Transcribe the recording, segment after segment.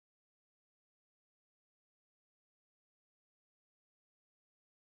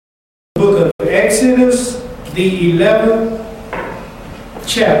Exodus, the 11th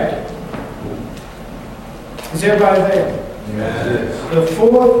chapter. Is everybody there? Yes. The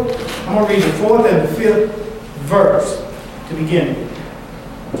fourth, I'm going to read the fourth and the fifth verse to begin with.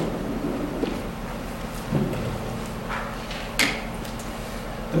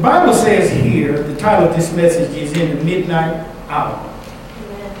 The Bible says here, the title of this message is In the Midnight Hour.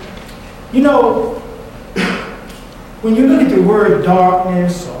 Amen. You know, when you look at the word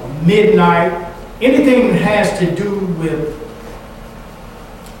darkness or midnight, anything that has to do with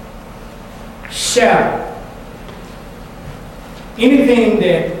shadow, anything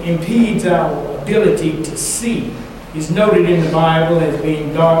that impedes our ability to see is noted in the Bible as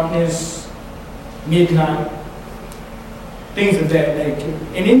being darkness, midnight, things of that nature.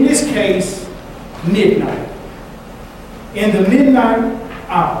 And in this case, midnight. In the midnight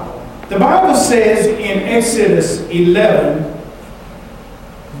hour. The Bible says in Exodus 11,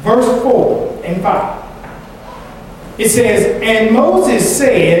 verse 4 and 5. It says, and Moses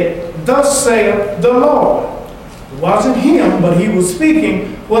said, thus saith the Lord. It wasn't him, but he was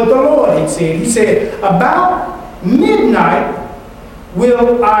speaking what the Lord had said. He said, about midnight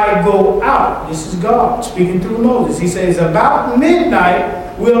will I go out. This is God speaking through Moses. He says, about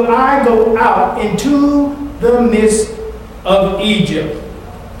midnight will I go out into the midst of Egypt.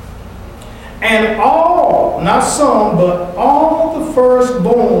 And all, not some, but all the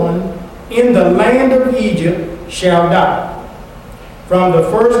firstborn in the land of Egypt shall die. From the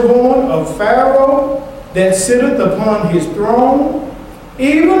firstborn of Pharaoh that sitteth upon his throne,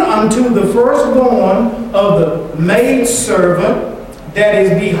 even unto the firstborn of the maidservant that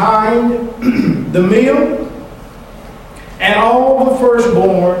is behind the mill, and all the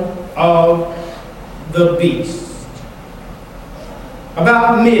firstborn of the beast.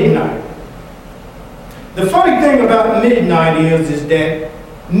 About midnight. The funny thing about midnight is that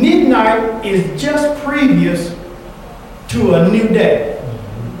midnight is just previous to a new day.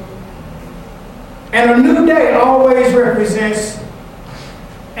 And a new day always represents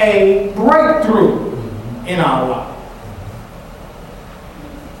a breakthrough in our life.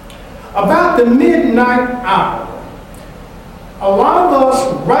 About the midnight hour, a lot of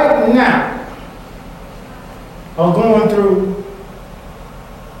us right now are going through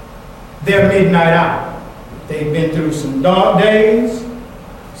their midnight hour. They've been through some dark days,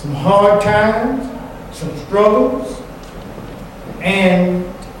 some hard times, some struggles, and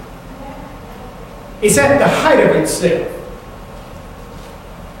it's at the height of itself.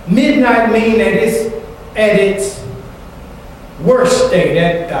 Midnight means that it's at its worst state,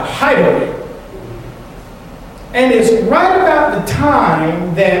 at the height of it. And it's right about the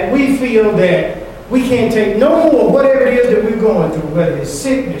time that we feel that we can't take no more, whatever it is that we're going through, whether it's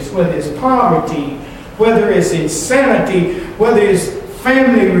sickness, whether it's poverty, whether it's insanity, whether it's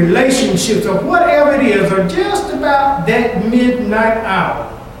family relationships, or whatever it is, or just about that midnight hour.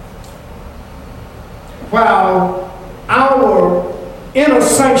 While our inner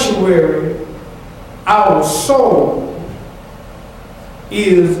sanctuary, our soul,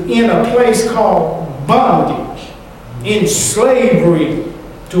 is in a place called bondage, in slavery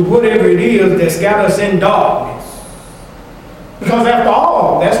to whatever it is that's got us in darkness. Because after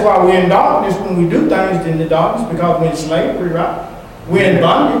all, that's why we're in darkness when we do things in the darkness, because we're in slavery, right? We're in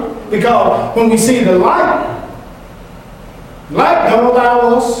bondage. Because when we see the light don't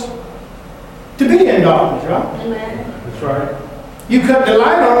allow us to be in darkness, right? Amen. That's right. You cut the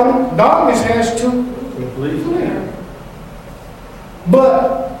light on, darkness has to flee.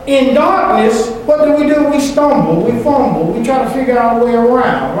 But in darkness, what do? We stumble, we fumble, we try to figure our way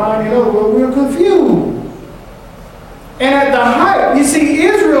around, right? You know, we're confused. And at the height, you see,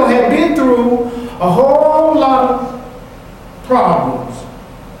 Israel had been through a whole lot of problems.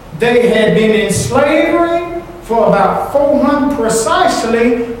 They had been in slavery for about 400,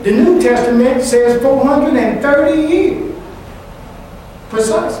 precisely, the New Testament says 430 years.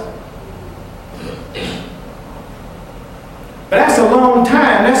 Precisely. But that's a long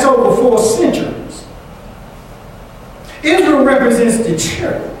time. That's over 4 centuries. Israel represents the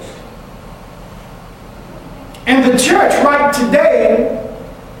church. And the church right today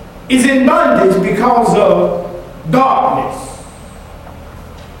is in bondage because of darkness.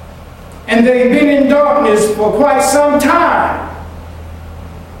 And they've been in darkness for quite some time.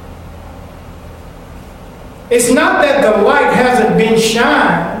 It's not that the light hasn't been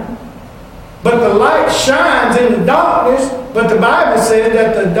shined, but the light shines in the darkness, but the Bible says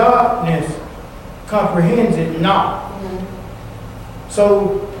that the darkness comprehends it not.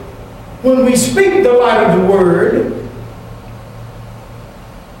 So when we speak the light of the word,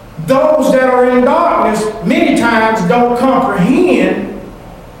 those that are in darkness many times don't comprehend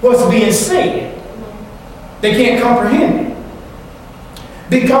what's being said. They can't comprehend it.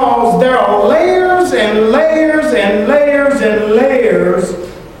 Because there are layers and layers and layers and layers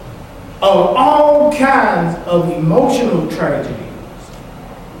of all kinds of emotional tragedies,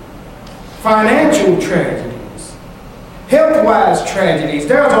 financial tragedies, health-wise tragedies.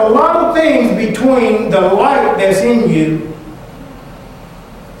 There's a lot of things between the light that's in you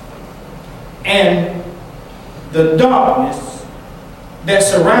and the darkness that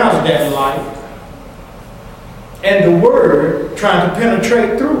surrounds that light, and the word trying to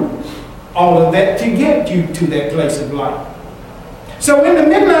penetrate through all of that to get you to that place of light. So in the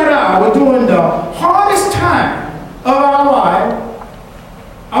midnight hour, during the hardest time of our life,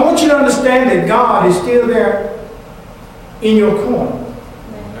 I want you to understand that God is still there in your corner.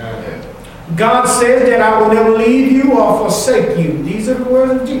 God says that I will never leave you or forsake you. These are the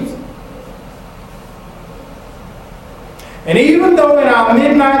words of Jesus. And even though in our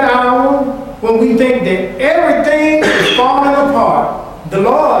midnight hour, when we think that everything is falling apart, the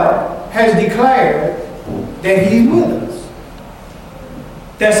Lord has declared that He's with us.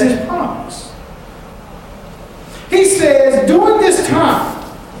 That's His promise. He says, during this time,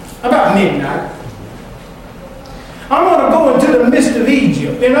 about midnight, I'm going to go into the midst of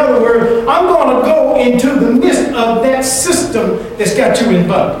Egypt. In other words, I'm going to go into the midst of that system that's got you in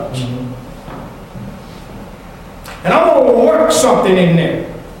bondage. And I'm going to work something in there.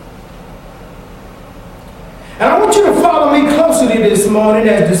 And I want you to follow me closely this morning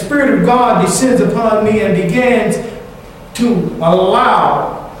as the Spirit of God descends upon me and begins to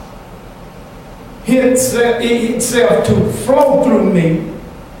allow itself to flow through me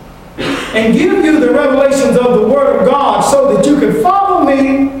and give you the revelations of the Word of God so that you can follow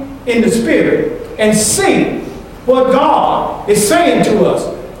me in the Spirit and see what God is saying to us.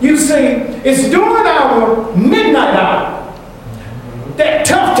 You see, it's during our midnight hour, that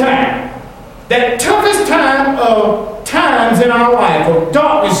tough time, that toughest time of times in our life, of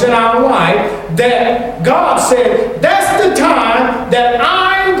darkness in our life, that God said, that's the time that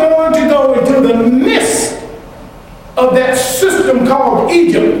I'm going to go into the midst of that system called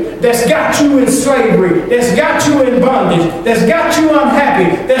Egypt that's got you in slavery, that's got you in bondage, that's got you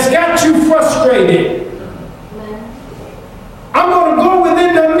unhappy, that's got you frustrated. I'm going to go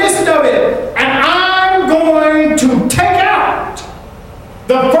within the midst of it, and I'm going to take out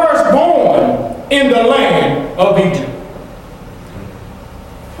the firstborn in the land of Egypt.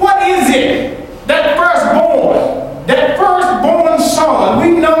 What is it? That firstborn son. We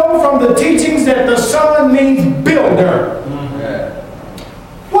know from the teachings that the son means builder.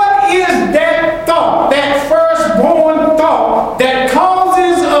 What is that thought, that firstborn thought that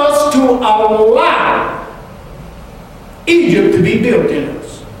causes us to allow Egypt to be built in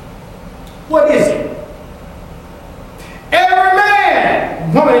us? What is it? Every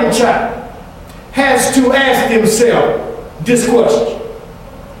man, woman, and child has to ask himself this question.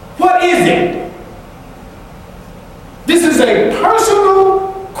 What is it? This is a personal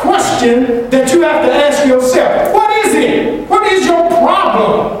question that you have to ask yourself. What is it? What is your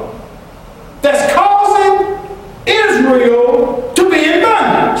problem that's causing Israel to be in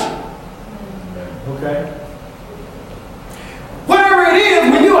bondage? Okay? Whatever it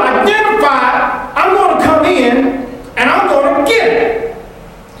is, when you identify, I'm going to come in and I'm going to get it.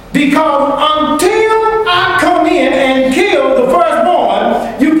 Because until I come in and kill the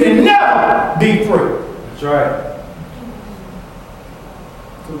firstborn, you can never be free. That's right.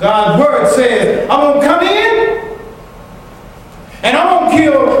 So God's word says, I'm going to come in and I'm going to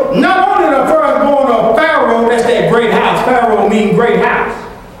kill not only the firstborn of Pharaoh, that's that great house. Pharaoh means great house.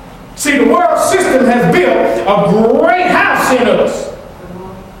 See, the world system has built a great house in us.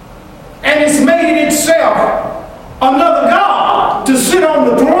 And it's made itself another God to sit on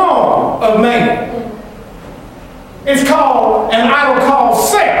the throne of man. It's called an idol called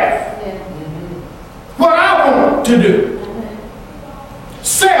self. What I want to do.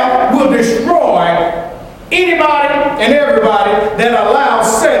 Self will destroy anybody and everybody that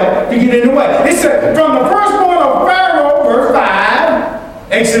allows self to get in the way. It said, from the firstborn of Pharaoh, verse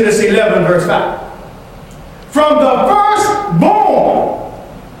 5, Exodus 11, verse 5. From the firstborn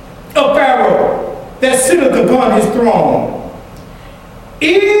of Pharaoh that sitteth upon his throne,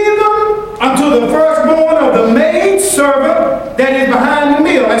 even unto the firstborn of the maid servant that is behind the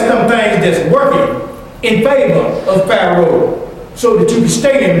mill. That's them things that's working in favor of Pharaoh so that you can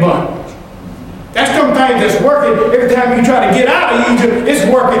stay in bondage. That's them things that's working every time you try to get out of Egypt. It's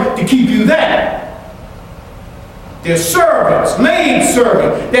working to keep you there. There's servants, maid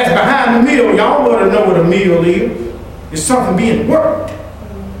servant that's behind the mill. Y'all want to know what a mill is. It's something being worked.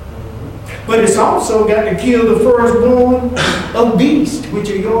 But it's also got to kill the firstborn of beasts, which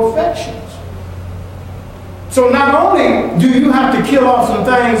are your affections. So not only do you have to kill off some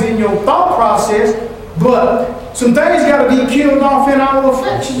things in your thought process, but some things got to be killed off in our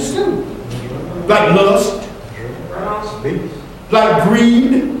affections too. Like lust, like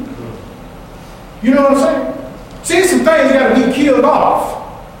greed. You know what I'm saying? See, some things got to be killed off.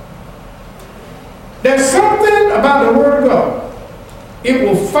 There's something about the Word of God. It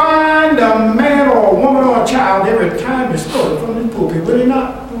will find a man or a woman or a child every time it's spoken from the pulpit, will it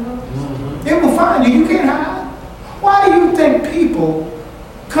not? It will find you. You can't hide. Why do you think people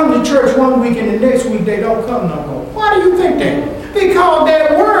come to church one week and the next week they don't come no more? Why do you think that? Because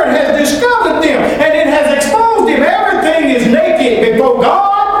that Word has discovered them and it has exposed them. Everything is naked before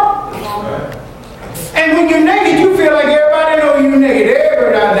God. And when you're naked, you feel like everybody knows you're naked.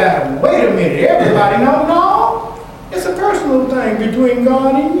 Everybody, wait a minute, everybody knows. No, it's a personal thing between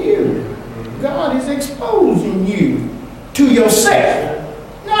God and you. God is exposing you to yourself,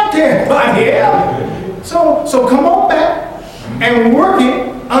 not to everybody else. So come on back and work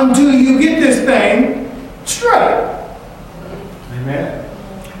it until you get this thing straight. Amen.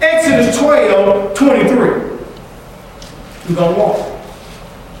 Exodus 12:23. We're going to walk.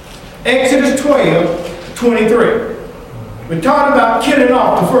 Exodus 12:23. We're talking about killing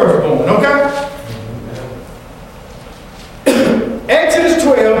off the firstborn, okay? Exodus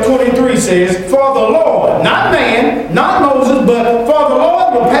 12:23 says, for the Lord, not man, not Moses, but for the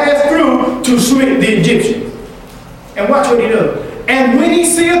Lord will pass through to smite the Egyptians. And watch what he does. And when he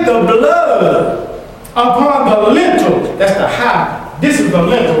seeth the blood upon the lintel, that's the high, this is the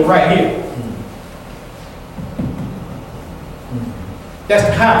lintel right here. That's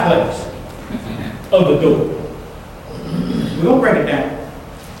the high place of the door. We're going to break it down.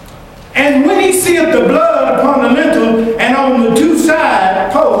 And when he seeth the blood upon the lintel and on the two side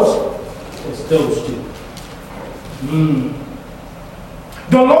posts, it's those two.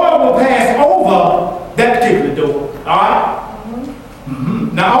 The Lord will pass over that particular door. All right?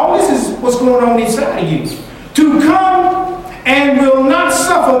 Now all this is what's going on inside of you. To come and will not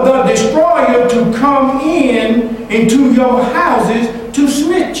suffer the destroyer to come into your houses to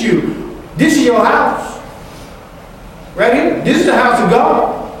smite you. This is your house. Right here. This is the house of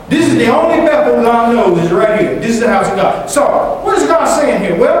God. This is the only Bethel God knows is right here. This is the house of God. So, what is God saying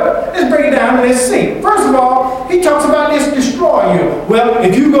here? Well, let's break it down and let's see. First of all, he talks about this destroyer. Well,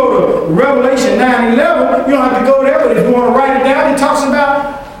 if you go to Revelation 9:11, you don't have to go there, but if you want to write it down, he talks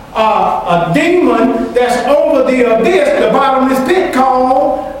about a demon that's over the abyss, the bottomless pit,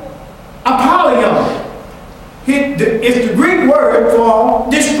 called Apollyon. It's the Greek word for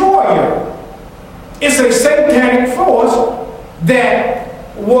destroyer. It's a satanic force that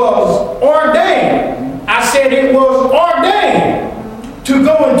was ordained. I said it was ordained to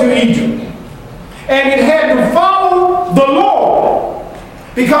go into Egypt. And it had to follow the Lord.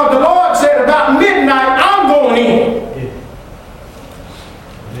 Because the Lord said about midnight, I'm going in.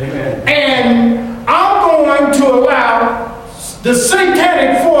 Amen. And I'm going to allow the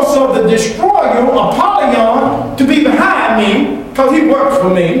satanic force of the destroyer, Apollyon, to be behind me, because he works for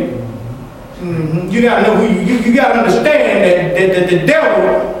me. You got to know who you got to understand that the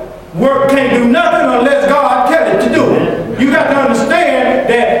devil can't do nothing unless God tells it to do it. You got to understand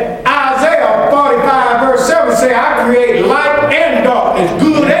that Isaiah 45 verse 7 says, I create light and darkness,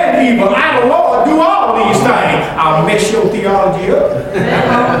 good and evil. I, the Lord, do all these things. I'll mess your theology up.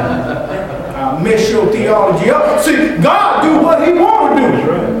 I'll mess your theology up. See, God do what he wants to do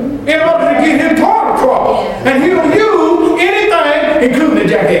in order to get his point across. And he'll use anything, including the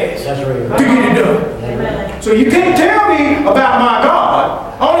jackass, to get it done. Amen. So you can't tell me about my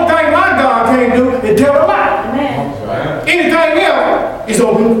God. Only thing my God can't do is tell a lie. Amen. Anything else is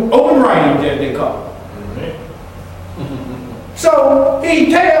open range, as they call it. So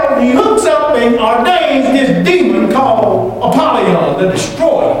he hooks up and ordains this demon called Apollyon, the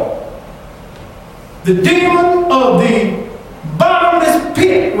destroyer. The demon of the bottomless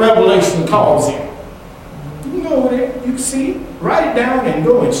pit, Revelation calls him. You can go over there, you can see it, write it down and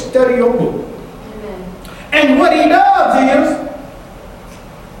go and study your book. Amen. And what he does is,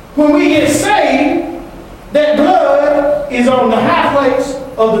 when we get saved, that blood is on the high place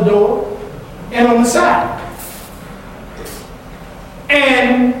of the door and on the side.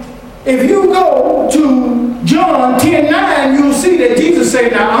 And if you go to John 10:9, you'll see that Jesus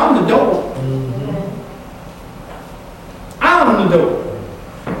said, now I'm the door. I'm the door.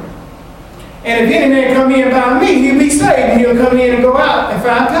 And if any man come in by me, he'll be saved, and he'll come in and go out and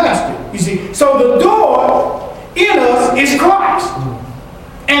find pasture. You see, so the door in us is Christ.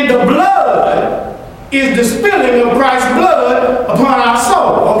 And the blood is the spilling of Christ's blood upon our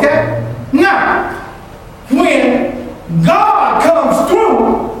soul, okay? Now, when God comes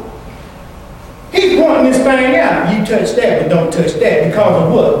through, he's pointing this thing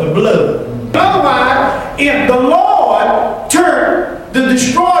what? The blood. Otherwise, if the Lord turned the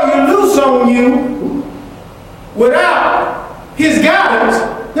destroyer loose on you without his guidance,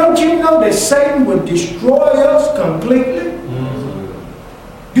 don't you know that Satan would destroy us completely?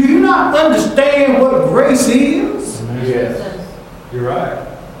 Mm-hmm. Do you not understand what grace is? Yes. You're right.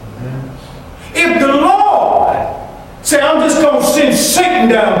 Mm-hmm. If the Lord said, I'm just going to send Satan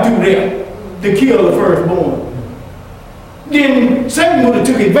down through there to kill the firstborn, then Satan would have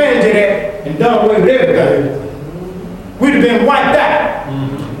took advantage of that and done away with everything. We'd have been wiped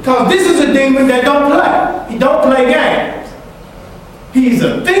out. Because this is a demon that don't play. He don't play games. He's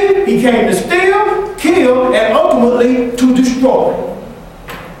a thief. He came to steal, kill, and ultimately to destroy.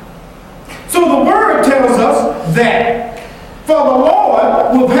 So the word tells us that for the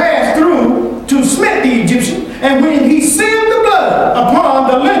Lord will pass through to smite the Egyptian, and when he sends the blood upon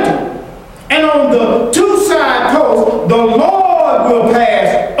the lintel and on the two side posts, the Lord will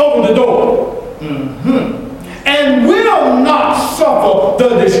pass over the door. And will not suffer the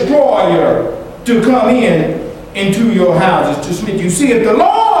destroyer to come into your houses to smite you. See, if the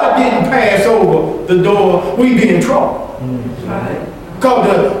Lord didn't pass over the door, we'd be in trouble. Because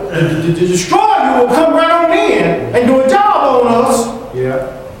the destroyer will come right on in and do a job on us.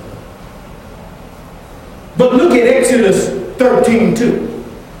 Yeah. But look at Exodus 13:2.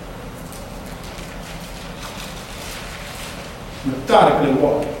 Methodically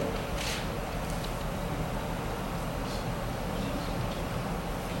walking.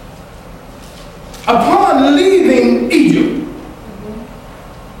 Upon leaving Egypt,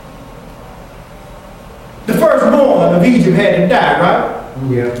 the firstborn of Egypt had to die, right?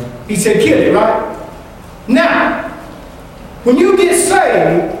 Yeah. He said, kill it, right? Now, when you get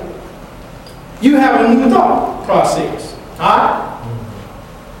saved, you have a new thought process. All right?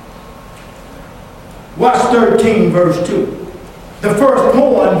 Watch 13 verse 2. The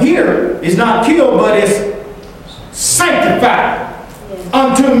firstborn here is not killed, but is sanctified.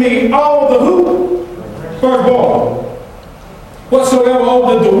 Unto me all the who? Firstborn. Whatsoever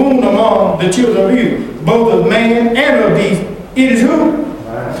opened the womb among the children of Israel, both of man and of beast, it is who?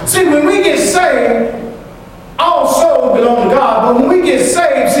 See, when we get saved, all souls belong to God, but when we get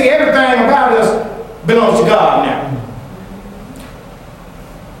saved, see, everything about us belongs to God now.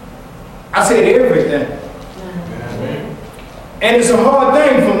 I said everything. And it's a hard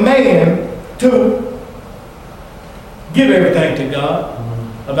thing for man to give everything to God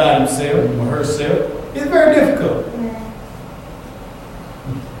about himself or herself. It's very difficult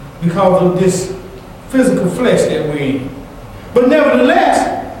because of this physical flesh that we're in. But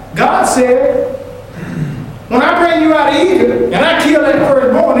nevertheless, God said, when I bring you out of Egypt and I kill that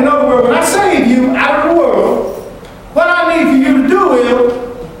firstborn, in other words, when I save you out of the world, what I need for you to do is,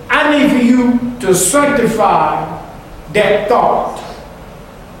 I need for you to sanctify that thought,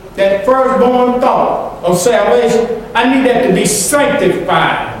 that firstborn thought of salvation. I need that to be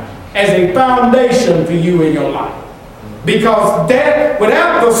sanctified as a foundation for you in your life. Because that,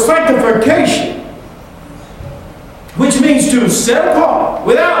 without the sanctification, which means to set apart,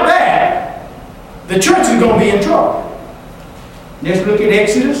 without that, the church is going to be in trouble. Let's look at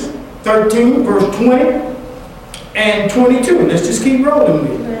Exodus 13, verse 20 and 22. Let's just keep rolling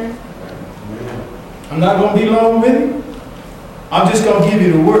with it. I'm not going to be long with it. I'm just going to give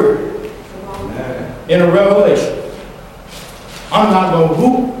you the word in a revelation. I'm not going to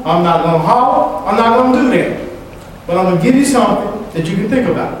hoop. I'm not going to holler. I'm not going to do that. But I'm going to give you something that you can think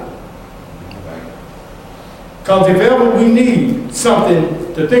about. Because if ever we need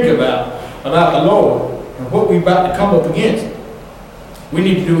something to think about the Lord and what we're about to come up against, we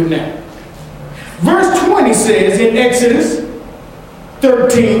need to do it now. Verse 20 says in Exodus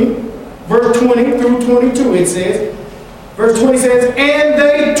 13, verse 20 through 22, it says, verse 20 says, and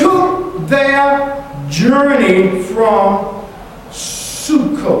they took their journey from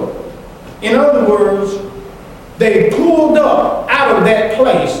Sukkot. In other words, they pulled up out of that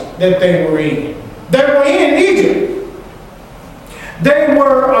place that they were in. They were in Egypt.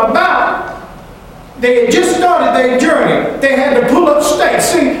 They had just started their journey. They had to pull up stakes.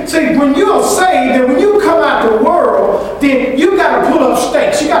 See, when you're saved and when you come out the world, then you got to pull up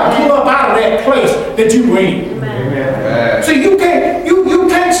stakes. You got to pull up out of that place that you were in. Amen. See, you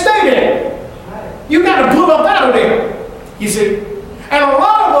can't stay there. You got to pull up out of there. You see? And a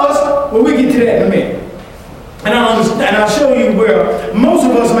lot of us, well, we get to that in a minute. And I'll show you where most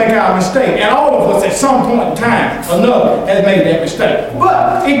of us make our mistake. And all of us at some point in time or another has made that mistake.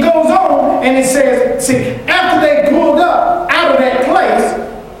 But it goes on and it says, see, after they pulled up out of that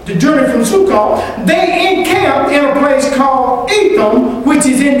place, the journey from Sukkot, they encamped in a place called Etham, which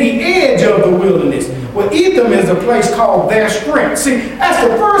is in the edge of the wilderness. Well, Etham is a place called their strength. See, that's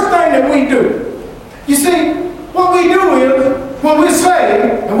the first thing that we do. You see, what we do is, when we're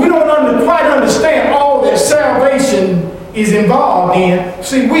saved, and we don't quite understand all that salvation is involved in,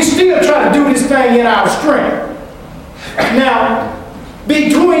 see, we still try to do this thing in our strength. Now,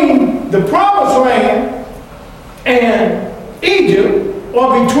 between the promised land and Egypt,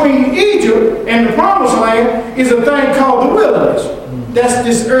 or between Egypt and the promised land, is a thing called the wilderness. That's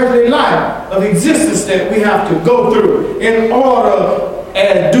this earthly life of existence that we have to go through in order,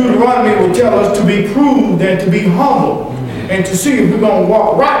 as Deuteronomy will tell us, to be proved and to be humble and to see if we're going to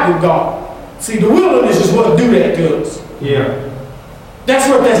walk right with God. See, the wilderness is what do that to us. Yeah. That's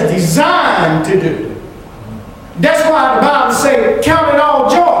what that's designed to do. That's why the Bible says, count it all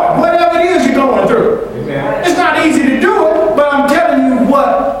joy, whatever it is you're going through. Amen. It's not easy to do it, but I'm telling you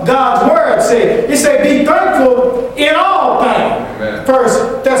what God's word said. It said, be thankful in all things. Amen.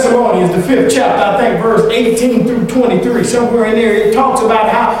 1 Thessalonians, the 5th chapter, I think verse 18 through 23, somewhere in there, it talks about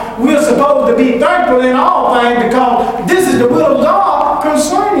how we're supposed to be thankful in all things because this is the will of God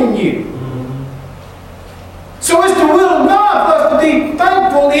concerning you. So it's the will of God for us to be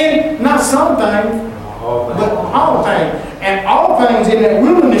thankful in not some things, but all things. And all things in that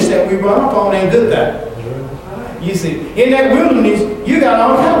wilderness that we run up on ain't good things. You see, in that wilderness, you got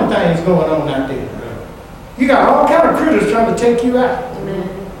all kind of things going on out there. You got all kind of critters trying to take you out.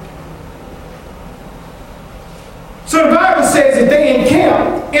 So the Bible says that they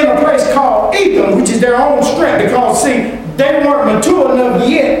encamped in a place called Etham, which is their own strength, because, see, they weren't mature enough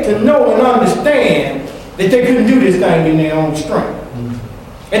yet to know and understand that they couldn't do this thing in their own strength.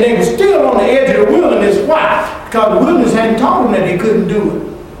 And they were still on the edge of the wilderness. Why? Because the wilderness hadn't taught them that they couldn't do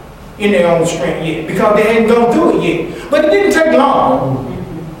it in their own strength yet, because they hadn't gone through it yet. But it didn't take long.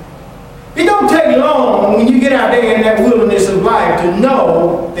 It don't take long when you get out there in that wilderness of life to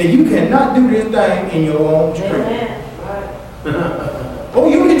know that you cannot do this thing in your own strength. Oh,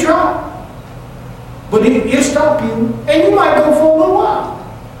 you can try, but it'll stop you. And you might go for a little while,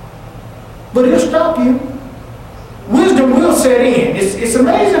 but it'll stop you. Wisdom will set in. It's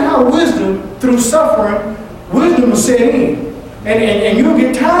amazing how wisdom, through suffering, wisdom will set in. And you'll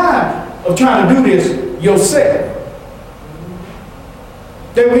get tired of trying to do this yourself.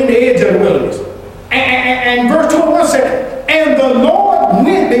 They were in the edge of the wilderness. And verse 21 said, and the Lord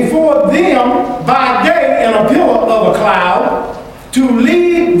went before them by day in a pillar of a cloud to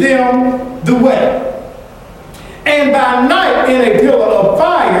lead them the way, and by night in a pillar of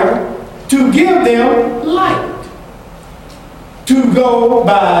fire to give them light, to go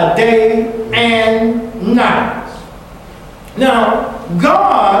by day and night. Now,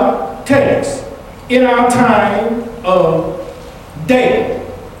 God takes in our time of day.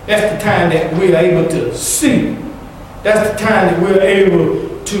 That's the time that we're able to see. That's the time that we're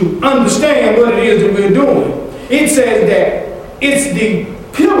able to understand what it is that we're doing. It says that it's the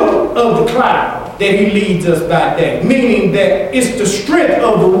pillar of the cloud that he leads us by day, meaning that it's the strength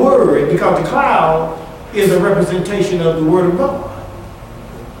of the word, because the cloud is a representation of the word of God.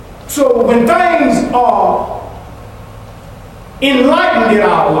 So when things are enlightened in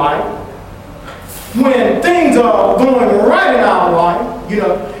our life, when things are going right in our life, you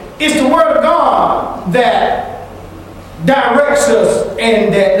know, it's the word of God that directs us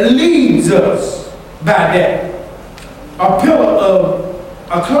and that leads us by day. A pillar of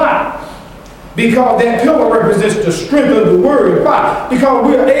a cloud. Because that pillar represents the strength of the word. Why? Because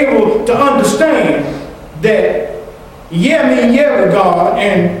we're able to understand that yeah mean yeah with God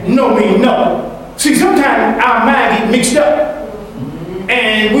and no mean no. See, sometimes our mind gets mixed up.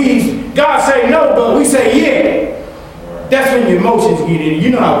 And God say no, but we say yeah. That's when your emotions get in.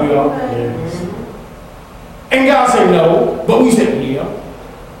 You know how we are. And God say no, but we say yeah.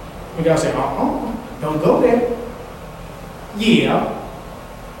 And God say, don't go there. Yeah.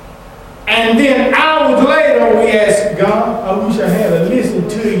 And then hours later we ask God, I wish I had listened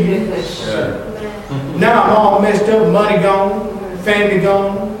to you. Now I'm all messed up, money gone, family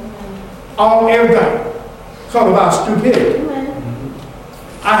gone, all everything. Talk about stupidity.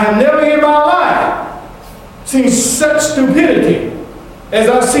 I have never in my life seen such stupidity as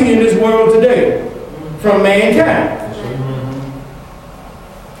I see in this world today from mankind.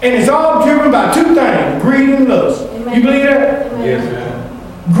 And it's all driven by two things, greed and lust. You believe that? Yes,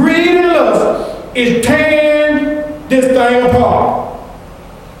 ma'am. Greed and lust is tearing this thing apart.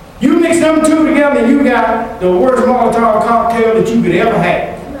 You mix them two together and you got the worst Molotov cocktail that you could ever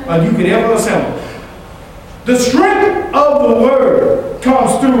have, or you could ever assemble. The strength of the word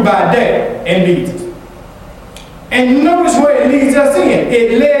comes through by day and leads us. And notice where it leads us in.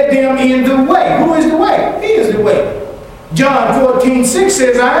 It led them in the way. Who is the way? He is the way. John 14:6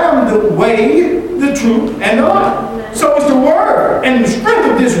 says, I am the way, the truth, and the life. So it's the word and the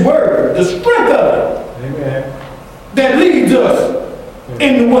strength of this word, the strength of it, Amen, that leads us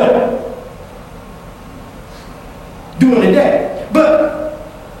in the way. During the day. But,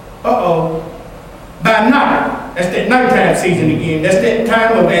 by night, that's that nighttime season again. That's that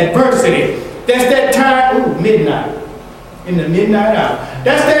time of adversity. That's that time, midnight. In the midnight hour.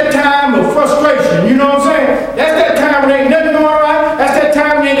 That's that time of frustration. You know what I'm saying? That's that time when ain't nothing going right. That's that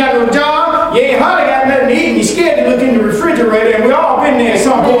time when you ain't got no job. You ain't hardly got nothing to eat. And you're scared to look in the refrigerator. And we all been there at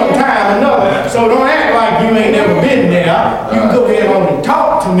some point in time or another. So don't act like you ain't never been there. You can go ahead on and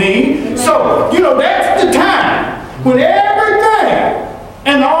talk to me. So, that's the time when everything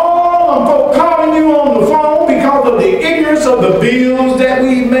and all of folks calling you on the phone because of the ignorance of the bills that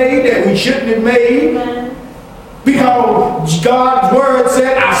we made that we shouldn't have made. Because God's word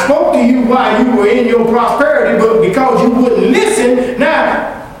said, I spoke to you while you were in your prosperity, but because you wouldn't listen,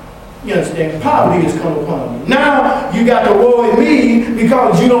 now, you understand, poverty has come upon you. Now, you got to woe me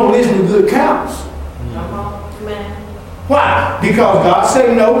because you don't listen to good counsel. Why? Because God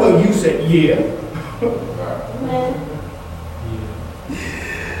said no, but you said yeah.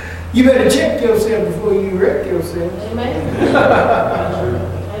 You better check yourself before you wreck yourself. Amen.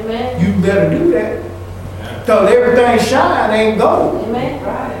 Amen. You better do that. Because everything shine ain't gold. Amen.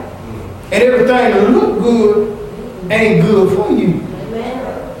 Right. And everything that look good ain't good for you.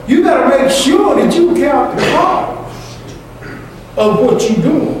 Amen. You better make sure that you count the cost of what you're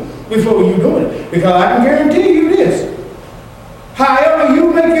doing before you're doing it. Because I can guarantee you this. However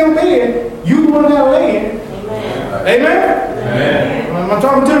you make your bed, you the one that lay in it. Amen. Amen? Amen. Am I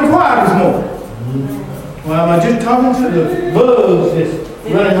talking to the choir this morning? Well, am I just talking to the bugs that's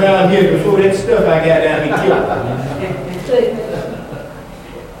running around here before that stuff I got down here killed?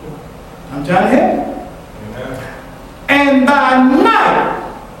 I'm trying to help. And by night,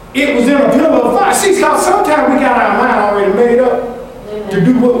 it was in a pillar of fire. See, because sometimes we got our mind already made up to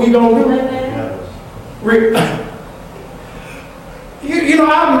do what we gonna do. Let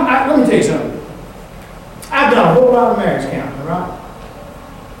me tell you something. I've done a whole lot of marriage counseling, right?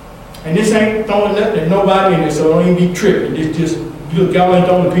 And this ain't throwing nothing at nobody in it, so don't even be tripping. It's just, look, y'all ain't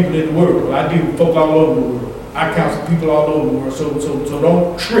the only people in the world. Well, I deal with folk all over the world. I counsel people all over the world, so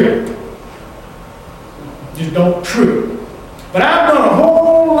don't trip. Just don't trip. But I've done a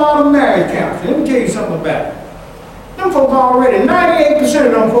whole lot of marriage counseling. Let me tell you something about it. Them folk already, 98%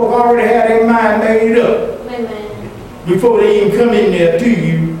 of them folk already have their mind made up. Amen. Before they even come in there to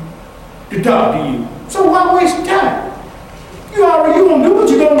you to talk to you. So why waste time? You gonna do what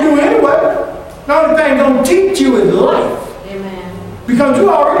you're gonna do anyway. The only thing gonna teach you is life. Amen. Because you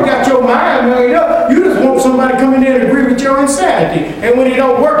already got your mind made up. You just want somebody to come in there and agree with your insanity. And when it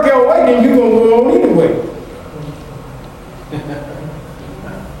don't work your way, then you're gonna go on anyway.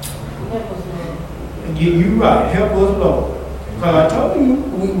 You're right. Help us, Lord. Because I told you,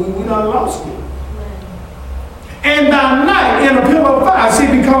 we done lost it. And by night in a pillar of fire. See,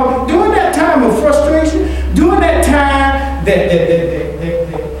 because during that time of frustration, during that time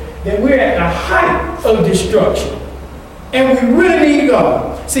that we're at the height of destruction, and we really need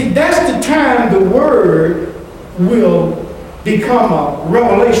God. See, that's the time the word will become a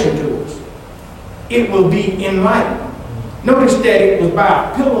revelation to us. It will be enlightened. Notice that it was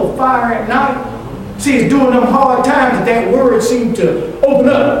by a pillar of fire at night. See, it's during them hard times that word seemed to open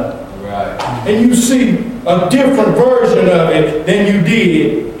up. Right. And you see a different version of it than you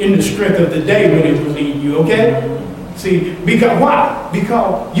did in the strength of the day when it was in you, okay? See, because why?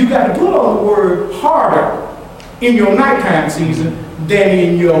 Because you got to put on the word harder in your nighttime season than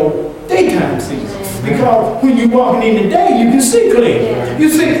in your daytime season. Because when you're walking in the day, you can see clear. You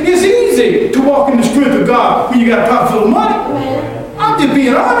see, it's easy to walk in the strength of God when you got a pot full of money. I'm just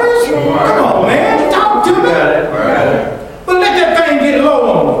being honest. Come on, man. Talk to me. But let that thing get low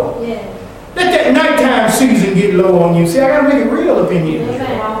on you. Let that nighttime season get low on you. See, I got to make it real up in here.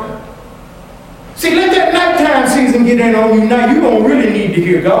 See, let that nighttime season get in on you. Now you're going to really need to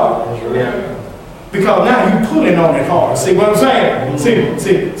hear God. Because now you're pulling on it hard. See what I'm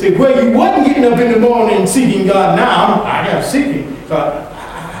saying? See, where you wasn't getting up in the morning and seeking God, now I got to seek Him.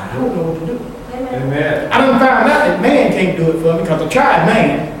 I don't know what to do. Amen. I done found out that man can't do it for me because I tried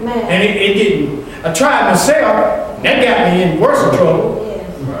man. And it didn't. I tried myself. That got me in worse trouble.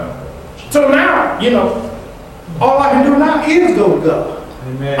 Right. So now, all I can do now is go to God.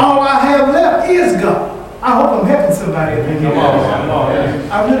 Amen. All I have left is God. I hope I'm helping somebody up in here. Come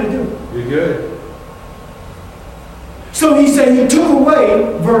on. I really do. You're good. So he said he took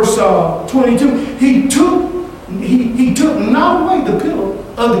away, verse 22, he took not away the pillar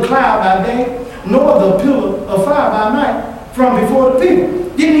of the cloud by day, nor the pillar of fire by night from before the people.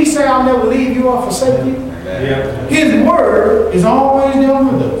 Didn't he say, I'll never leave you or forsake you? Yeah. His word is always there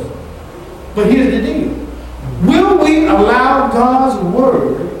with us. But here's the deal. Will we allow God's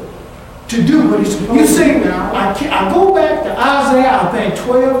word to do what he's supposed to do? You see, now, I go back to Isaiah, I think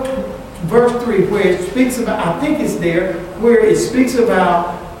 12, verse 3, where it speaks about, I think it's there, where it speaks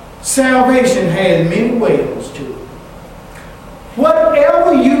about salvation has many ways to it.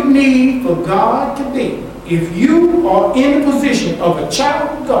 Whatever you need for God to be, if you are in the position of a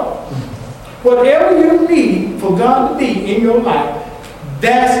child of God, whatever you need for God to be in your life,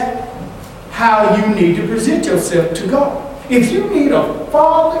 that's how you need to present yourself to God. If you need a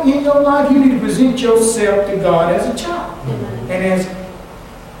father in your life, you need to present yourself to God as a child. And as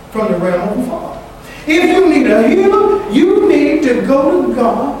from the realm of the Father. If you need a healer, you need to go to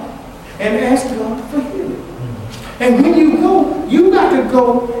God and ask God for healing. And when you go, you got to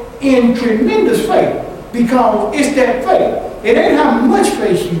go in tremendous faith, because it's that faith. It ain't how much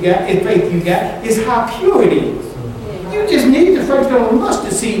faith you got, it's how pure it is. You just need the faith of a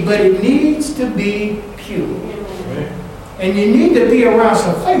mustard seed, but it needs to be pure. And you need to be around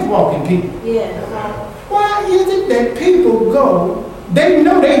some faith-walking people. Why is it that people go, they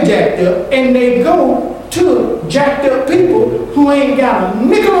know they jacked up, and they go to jacked up people who ain't got a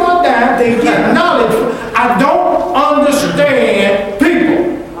nickel or a dime, they get knowledge. I don't understand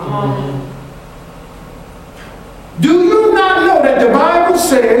people. Do you not know that the Bible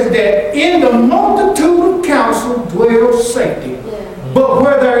says that in the multitude of counsel dwells safety, but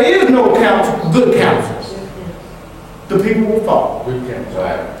where there is no counsel, good counsel, the people will fall.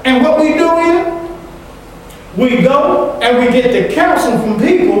 And what we do is, we go and we get the counsel from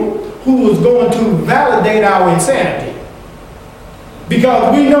people who is going to validate our insanity.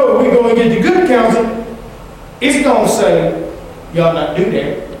 Because we know if we're going to get the good counsel, it's going to say, y'all not do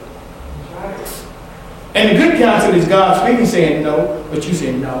that. And the good counsel is God speaking, saying no, but you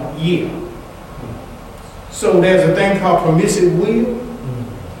say no, yeah. So there's a thing called permissive will.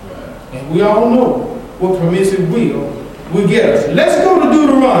 And we all know what permissive will get us. Let's go to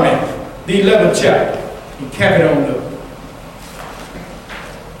Deuteronomy, the 11th chapter, and cap it on up.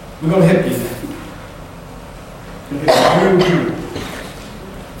 We're going to help you now. Real good.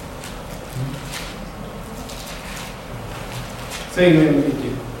 Say let me get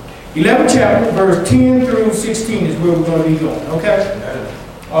you. 11th chapter, verse 10 through 16 is where we're going to be going, okay?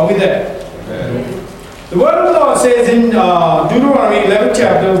 Are we there? Amen. The word of the Lord says in Deuteronomy 11th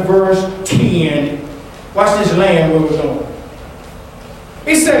chapter, verse 10, watch this land where we're going.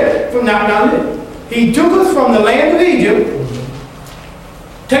 He said, he took us from the land of Egypt,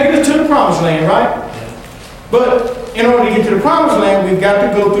 taking us to the promised land, right? But in order to get to the promised land, we've got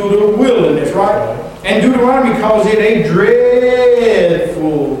to go through the wilderness, right? And Deuteronomy calls it a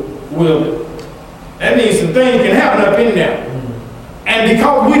dreadful wilderness. That means some things can happen up in there. And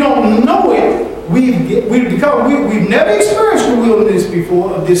because we don't know it, because we've never experienced the wilderness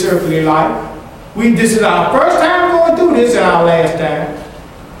before of this earthly life. This is our first time going through this and our last time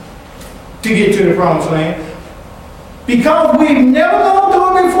to get to the promised land. Because we've never gone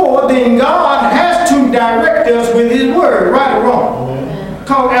through it before, then God has to direct us with His word, right or wrong.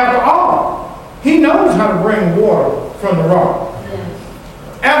 Because after all, He knows how to bring water from the rock.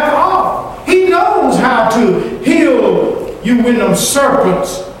 After all, He knows how to heal you when them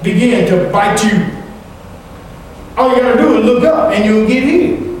serpents begin to bite you. All you got to do is look up and you'll get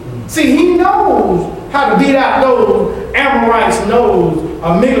healed. See, He knows how to beat out those Amorites and those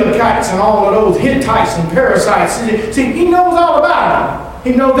Amalekites and all of those Hittites and parasites. See, He knows all about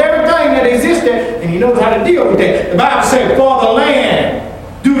them. He knows everything that exists there, and He knows how to deal with that. The Bible says, for the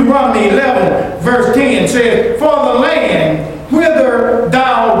land, Deuteronomy 11, verse 10 says, for the land whither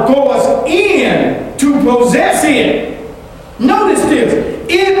thou goest in to possess it. Notice this.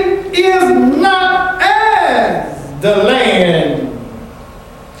 It is not as the land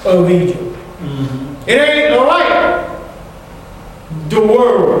of Egypt. It ain't like the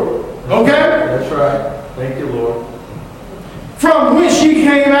world. Okay? That's right. Thank you, Lord. From which ye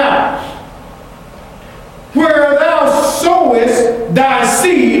came out, where thou sowest thy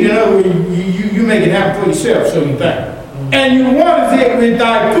seed. In other words, you make it happen for yourself, so you think. And you waters it with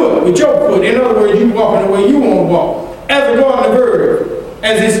thy foot, with your foot. In other words, you walking the way you want to walk. As a garden of earth,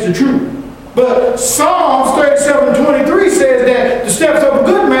 as it's the truth. But Psalms 37:23 says that the steps of a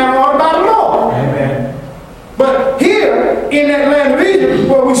good man are ordered by the Lord. Amen. But here, in that land of Egypt,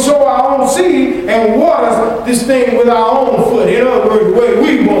 where we sow our own seed and water this thing with our own foot, in other words, the way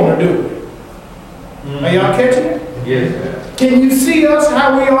we want to do it. Are y'all catching it? Yes. Can you see us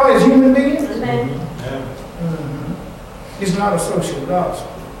how we are as human beings? Amen. It's not a social gospel.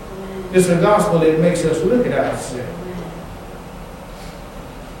 It's a gospel that makes us look at ourselves.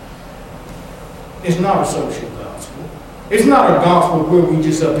 It's not a social gospel. It's not a gospel where we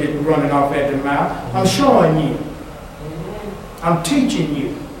just up here running off at the mouth. I'm showing you. I'm teaching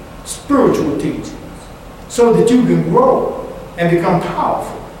you spiritual teachings so that you can grow and become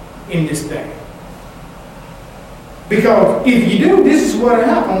powerful in this thing. Because if you do, this is what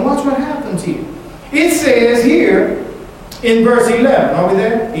happens. Watch what happens here. It says here in verse 11, are we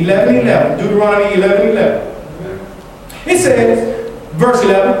there? 11:11, Deuteronomy 11:11. It says, verse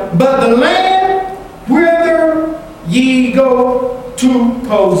 11, but the land whither ye go to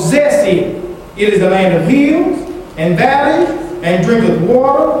possess it, it is the land of hills and valleys, and drinketh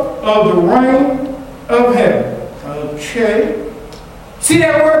water of the rain of heaven. Okay. See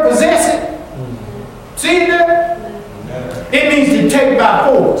that word possess it? See it there? It means to take by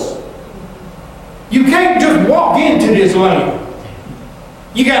force. You can't just walk into this land.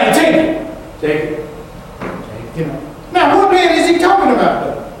 You got to take it. Take it. You know. Now, what land is he talking about,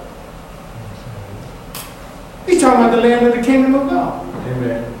 though? He's talking about the land of the kingdom of God.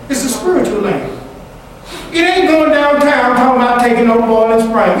 Amen. It's a spiritual land. It ain't going downtown talking about taking no Boiling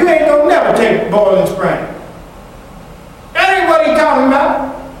Spring. You ain't gonna never take Boiling Spring. That ain't what he's talking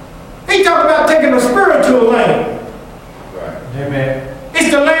about. He's talking about taking a spiritual land. Right. Amen.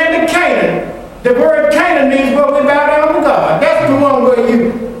 It's the land of Canaan. The word Canaan means where we bow down to God. That's the one where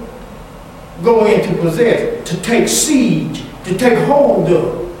you go in to possess, to take siege, to take hold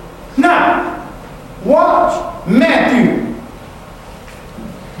of. Now, watch Matthew.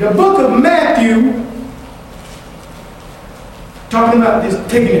 The book of Matthew, talking about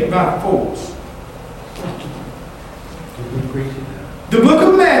this taking it by force. The book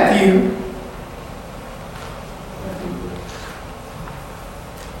of Matthew,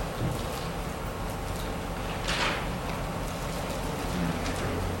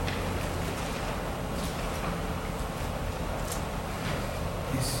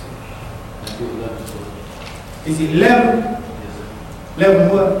 is it 11? 11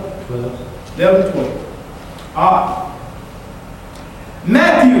 what? 12. 11, 12. All right.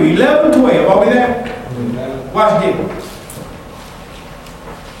 Matthew 11:12. Are we there? Watch this.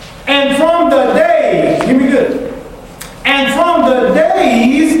 And from the days, hear me good. And from the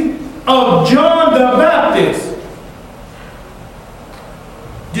days of John the Baptist.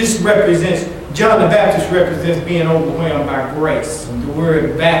 This represents, John the Baptist represents being overwhelmed by grace. The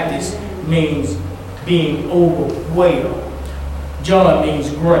word Baptist means being overwhelmed. John means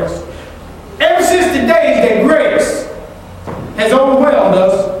grace. Ever since the days that grace has overwhelmed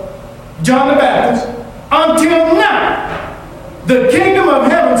us, John the Baptist, until now, the kingdom of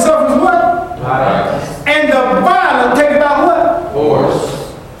heaven suffers what? Violence. And the violent take about what?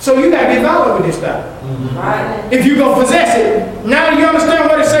 Force. So you got to get violent with this stuff. Right. If you're going to possess it, now you understand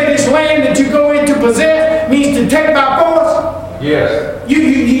what it say this land that you go in to possess means to take by force? Yes.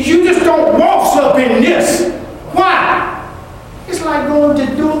 You just don't waltz up in this. Why? It's like going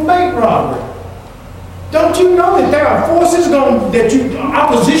to do a bank robbery. Don't you know that there are forces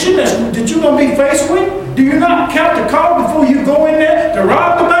opposition that you're going to be faced with? Do you not count the call before you go in there to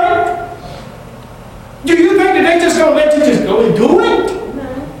rob the bank? Do you think that they just going to let you just go and do it?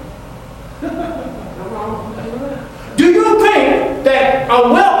 Do you think that a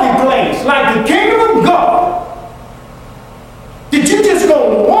wealthy place like the kingdom of God, that you just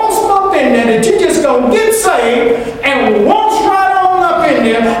going to waltz up in there, that you just going to get saved and waltz right on up in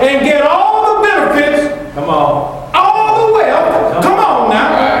there and get all the benefits? Come on. All the wealth. Come on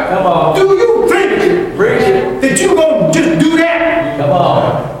now. Right. Come on. Do you think Preach it. that you're going to just do that? Come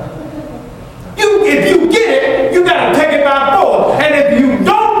on. If you get it, you got to take it by force. And if you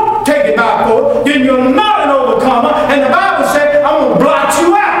don't take it by force, then you're not an overcomer. And the Bible says, I'm going to blot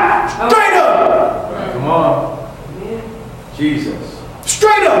you out. Straight up. Right. Come on. Jesus.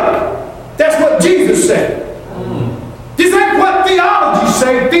 Straight up. That's what Jesus said. This ain't what theology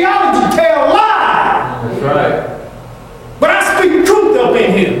say. Theology tell lies. That's right. But I speak truth up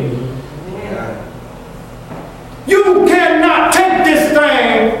in here. You cannot take this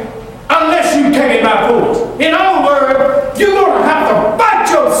thing unless you take it by force. In other words, you're going to have to fight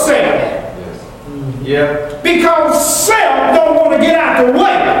yourself. Yeah. Because self don't want to get out the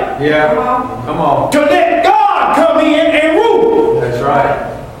way. Yeah. Come on. To let God come in and rule. That's right.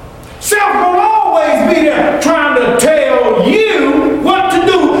 Self will always be there trying to tell you what to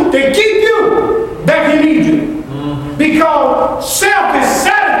do to keep you back in Egypt. Because self is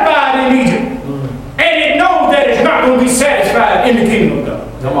satisfied in Egypt. And it knows that it's not going to be satisfied in the kingdom of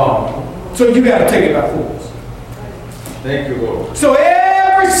God. Come on. So you got to take it by force. Thank you, Lord. So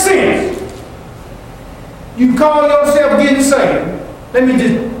ever since you call yourself getting saved, let me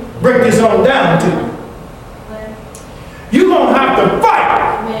just break this on down to you. You're going to have to fight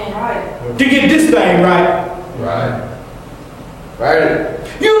to get this thing right. Right.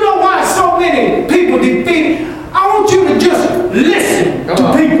 Right. You know why so many people defeat? I want you to just listen to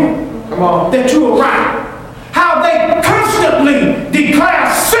people Come on. that you're around. How they constantly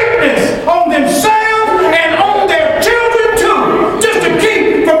declare sickness on themselves and on their children too, just to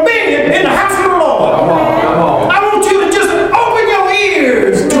keep from being in the house of the Lord. Come on. Come on. I want you to just open your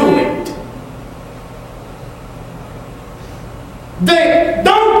ears to it. They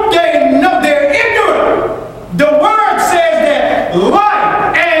know they're ignorant. The word says that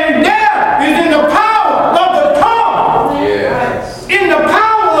life and death is in the power of the tongue. Yes. In the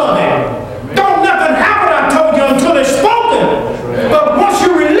power of it. Don't nothing happen, I told you, until it's spoken. But once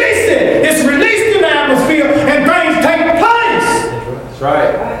you release it, it's released in the atmosphere and things take place. That's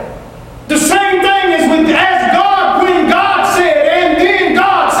right. The same thing is with as God, when God said, and then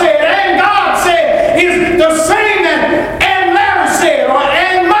God said, and God said, is the same as and Larry said, or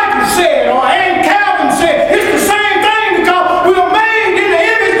and Michael said, or and Calvin said. It's the same thing because we are made in the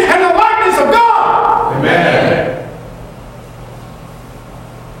image and the likeness of God. Amen.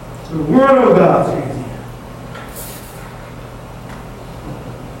 So the word of God says here.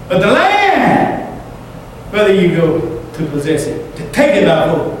 But the land, whether you go to possess it, to take it by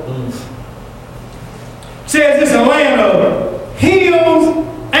force, says it's a land of hills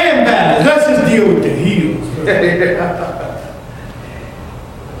and valleys. Let's just deal with the hills.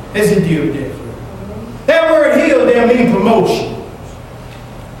 Let's just deal with that first. That word hill there means promotion.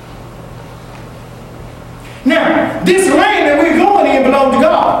 Now, this land that we're going in belongs to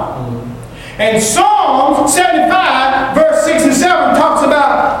God. And Psalm 75, verse 6 and 7 talks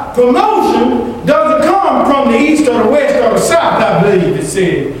about promotion doesn't come from the east or the west or the south, I believe it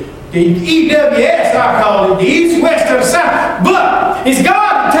says. The EWS, I call it, the east, west, or the south. But it's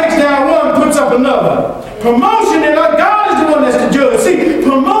God that takes down one and puts up another. Promotion, and God is the one that's the judge. See,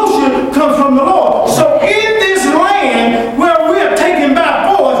 promotion comes from the Lord. So in this land where we're taken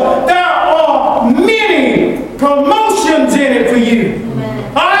by force, there are many promotions in it for you.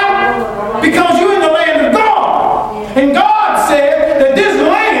 All right? Because you're in the land of God. And God said that this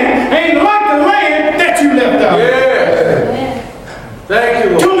land ain't like the land that you left out. Yeah. Thank you,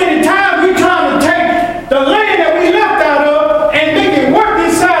 Lord. Too many times we're trying to take the land that we left out of and make it work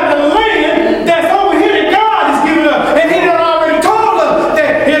inside the land that's over here that God has given us. And He done already told us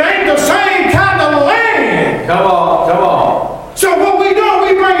that it ain't the same kind of land. Come on. Come on. So what we doing,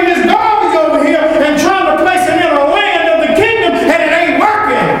 we bringing this garbage over here and trying to place it in a land of the kingdom, and it ain't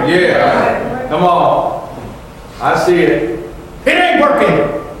working. Yeah. Come on. I see it. It ain't working.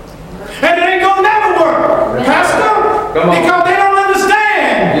 And it ain't gonna never work. Pastor? Come on. Because they don't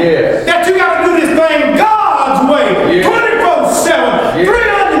understand Yes. that you got to do this thing God's way. Yeah. 24/7, Yeah.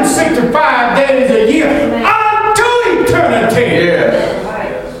 365 days a year, unto eternity.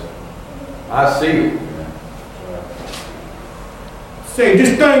 Yes. I see it. Say,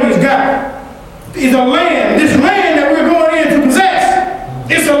 this thing is a land, this land that we're going in to possess.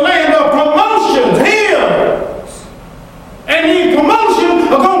 It's a land of promotions, hills. And these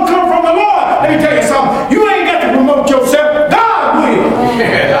promotions are going to come from the Lord. Let me tell you something. You ain't got to promote yourself. God will.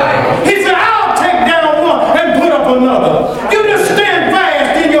 Yeah. He said, I'll take down one and put up another. You just stand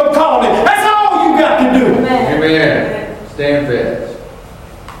fast in your calling. That's all you got to do. Amen. Stand fast.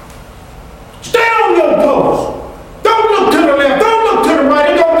 Stay on your post. Don't look to the left. Don't look to the right.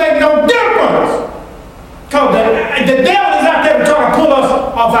 It don't make no difference. Because the devil is out there trying to pull us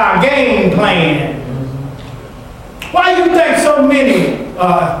off our game plan. Why do you think so many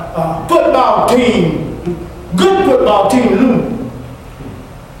football teams, good football teams, lose?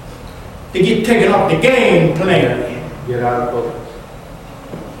 They get taken off the game plan. Get out of focus.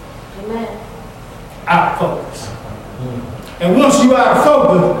 Amen. Out of focus. And once you out of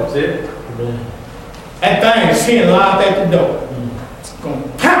focus, That's it. that thing is sitting live at the door. It's going to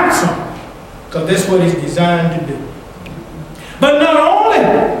pounce on you. Because that's what it's designed to do. But not only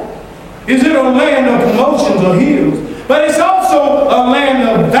is it a land of promotions or hills, but it's also a land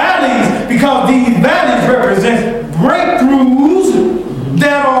of valleys, because these valleys represent breakthroughs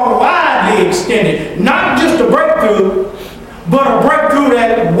that are widely extended. Not just a breakthrough, but a breakthrough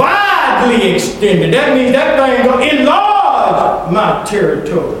that widely extended. That means that thing will enlarge my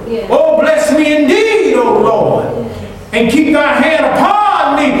territory. Yeah. Oh, bless me indeed, oh Lord. And keep thy hand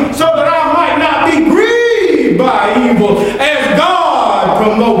upon me so that I might not be grieved by evil, as God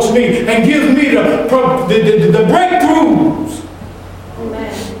promotes me and gives me the breakthroughs.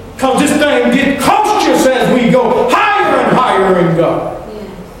 Amen. Because this thing gets cautious as we go higher and higher in God.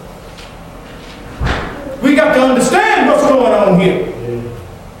 We got to understand what's going on here.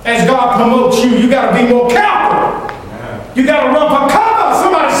 As God promotes you, you got to be more careful. You got to run for cover.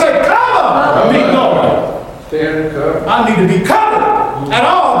 Somebody say, I mean, Lord, Stay under cover. I need to be covered at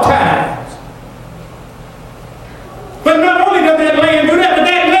all times. But not only does that land do that, but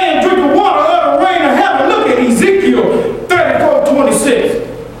that land drink the water of the rain of heaven. Look at Ezekiel 34:26.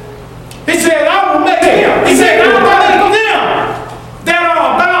 He said, I will make them. He said, I will make them that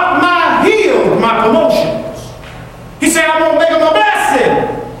are about my heels, my promotions. He said, I'm going to make them a blessing.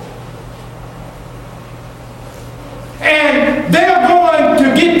 And they're going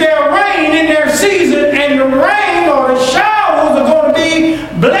to get their rain in their season, and the rain or the showers are going to be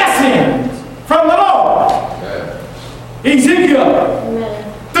blessings from the Lord. Ezekiel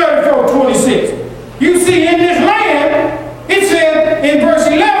 34:26. You see in this land, it said in verse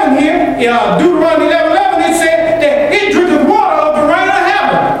 11 here, Deuteronomy 11:11, it said that it drinketh water of the rain of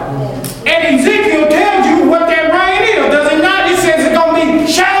heaven. And Ezekiel tells you what that rain is, does it not? It says it's going to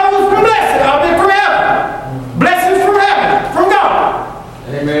be showers from blessings of it from heaven. Blessings from heaven, from God.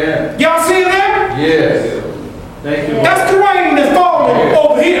 Amen. Y'all see that? Yes. Thank you, Lord. That's the rain that's falling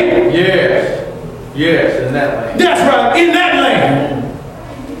over here. Yes. Yes, in that land. That's right, in that land.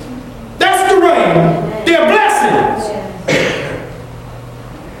 That's the rain. They're blessings.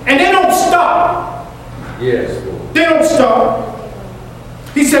 And they don't stop. Yes, Lord. They don't stop.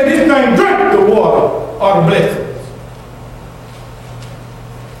 He said, this thing drink the water or the blessings.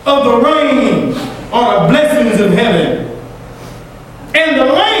 Of the rain or the blessings of heaven. And the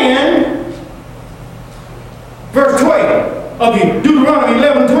land, verse 12 of Deuteronomy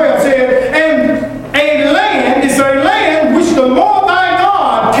 11:12 said, and a land is a land which the Lord thy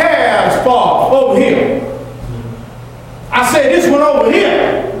God cares for over here. I said this one over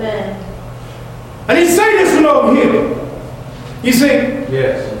here. Amen. And he said this one over here. You see?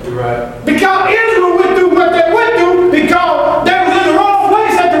 Yes, you're right. Because Israel went through what they went through because they was in the wrong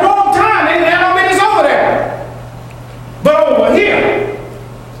place at the wrong time. They didn't have no business over there. But over here,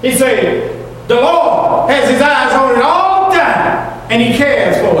 he said, the Lord has his eyes on it all the time, and he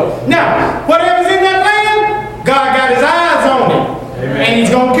cares for it. Now, whatever's in that land, God got his eyes on it. Amen. And he's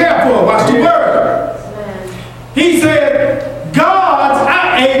going to care for it. Watch the word. Amen. He said,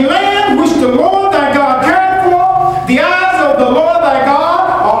 a land which the Lord thy God cared for, the eyes of the Lord thy God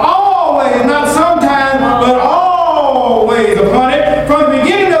are always, not sometimes, but always upon it, from the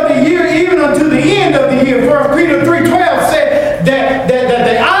beginning of the year even unto the end of the year. 1 Peter 3:12 said that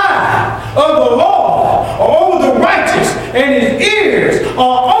the eye of the Lord are over the righteous, and his ears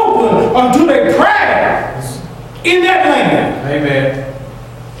are open unto their prayers in that land. Amen.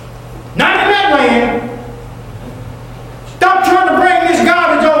 Not in that land. Stop trying to bring this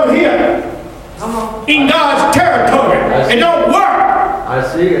garbage over here in God's territory. It don't work. I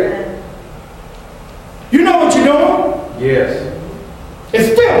see it. You know what you're doing? Yes. It's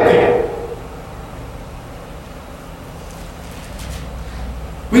filthy.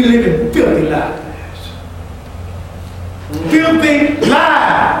 We live in filthy lives. Filthy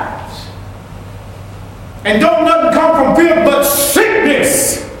lives. And don't nothing come from filth but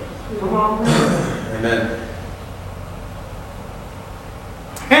sickness. Amen.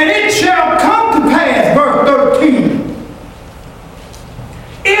 And it shall come to pass, verse 13,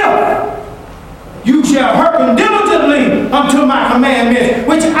 if you shall hearken diligently unto my commandments,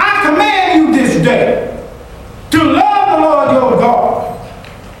 which I command you this day, to love the Lord your God,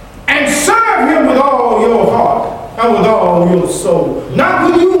 and serve him with all your heart and with all your soul.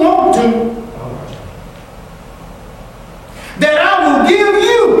 Not when you want to. That I will give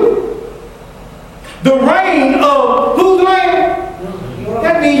you the rain of whose land?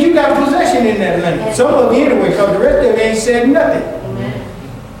 That means you got possession in that land. Some of you anyway, because the rest of them ain't said nothing. Amen.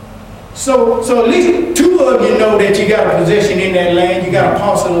 So at least two of you know that you got a possession in that land. You got a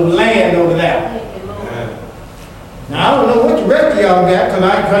parcel of land over there. Thank you, Lord. Now I don't know what the rest of y'all got,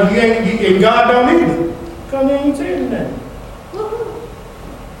 because you ain't, and God don't either. Because they ain't saying nothing.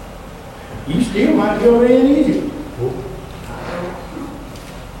 You still might be over there in Egypt.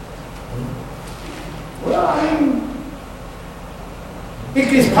 Well, I mean,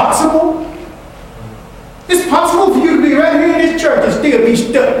 it's possible. It's possible for you to be right here in this church and still be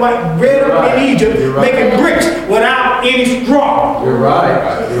stuck like red up in Egypt, making bricks without any straw. You're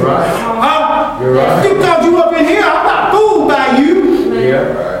right. You're right. You're right. Just because you up in here, I'm not fooled by you.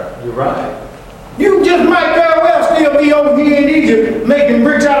 Yeah, you're right. You just might very well still be over here in Egypt making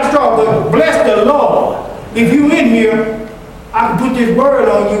bricks out of straw. But bless the Lord, if you in here, I can put this word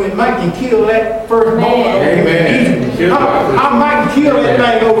on you and Mike can kill that firstborn. Amen. I might kill that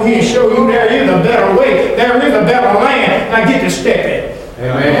thing over here and show you there is a better way. There is a better land. Now get to step in.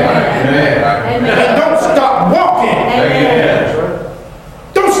 Amen. Amen. And don't stop walking. Amen.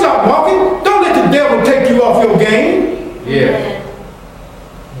 Don't stop walking. Don't let the devil take you off your game. Yeah.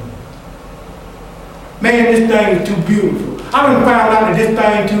 thing is too beautiful. I done found out that this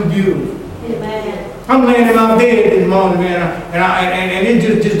thing too beautiful. Amen. I'm laying in my bed this morning, man, and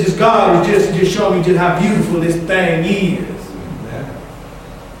it just God is just showing me just how beautiful this thing is.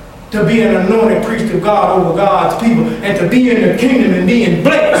 To be an anointed priest of God over God's people, and to be in the kingdom and being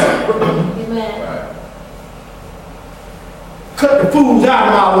blessed. Amen. Cut the fools out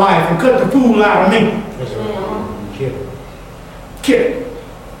of my life and cut the fool out of me. Amen. Kill it.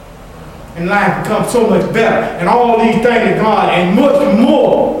 And life becomes so much better. And all these things of God and much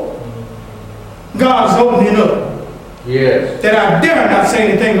more. God is opening up. Yes. That I dare not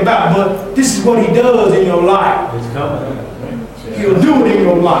say anything about, but this is what He does in your life. It's coming. He'll do it in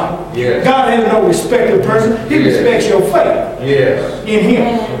your life. Yes. God has no respect of person. He respects your faith Yes. in Him.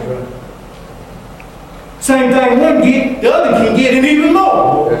 Amen. Same thing one get, the other can get it even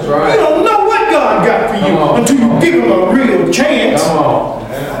more. That's right. You don't know what God got for you until you give Him a real chance. Come on.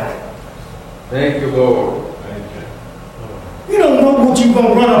 Thank you, Lord. You don't know what you're going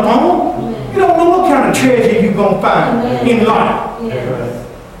to run up on. You don't know what kind of treasure you're going to find in life Yes.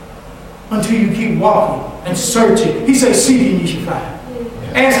 until you keep walking and searching. He says, seek and you shall find.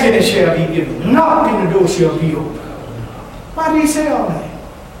 Ask and it shall be given. Knock and the door shall be open. Why did He say all that?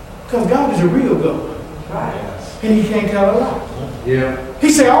 Because God is a real God. And He can't tell a lie. Yeah. He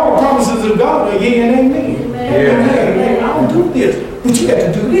said all the promises of God are yea and amen. Amen. Hey, I don't do this, but you got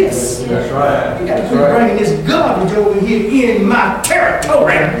to do this. That's right. You got to quit bringing this garbage over here in my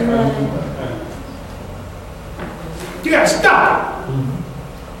territory. You got to stop it.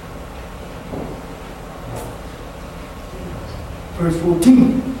 Verse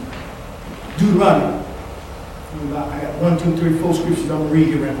 14. Deuteronomy. I got 1, 2, 3, 4 scriptures. I'm going to read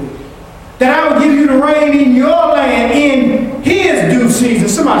it right quick. That I will give you the rain in your land in His due season.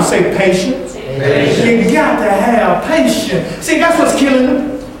 Somebody say patience. Patience. You got to have patience. See, that's what's killing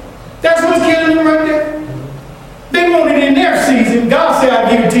them. That's what's killing them right there. They want it in their season. God said, I'll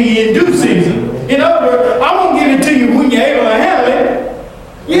give it to you in due season. In other words, I won't give it to you when you're able to handle it.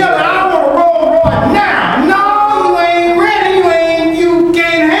 Yeah, but I want to roll right now. No, you ain't ready. You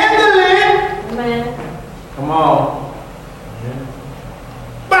can't handle it. Amen. Come on.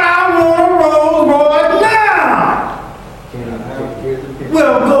 But I want to roll right now.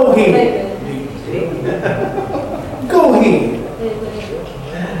 Well, go ahead. Go ahead.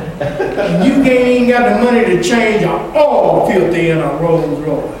 You ain't got the money to change an all filthy in a Rolls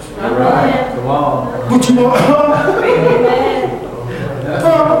Royce. Right. Come on. But you want,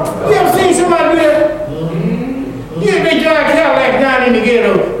 you ever seen somebody do that? Yeah, they drive Cadillac down in the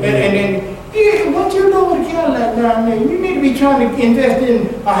ghetto, and yeah, what you doing with a Cadillac down there? You need to be trying to invest in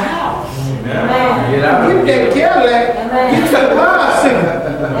a house. Amen. Get out. Get that Cadillac, get you a bicycle,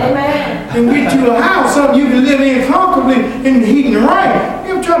 Amen. and get you a house, something you can live in comfortably in the heat and the rain.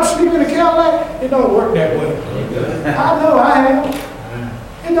 You ever try to sleep in a Cadillac? It don't work that way. I know, I have.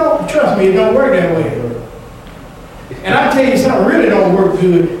 It don't, trust me, it don't work that way. And I tell you something really don't work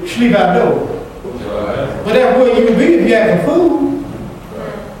good, sleep outdoors. But that's where you can be if you have food.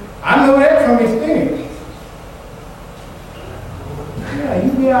 I know that from experience. Yeah,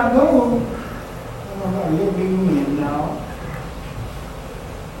 you be outdoors. Oh, you'll be in now.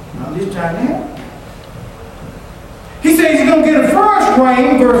 I'm just trying to help. He says he's going to get the first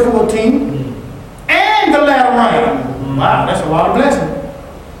rain, verse 14, and the latter rain. Wow, that's a lot of blessing.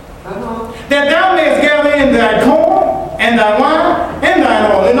 That thou mayest gather in thy corn, and thy wine, and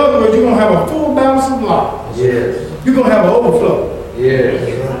thine oil. In other words, you're going to have a full balance of life. Yes. You're going to have an overflow. Yes.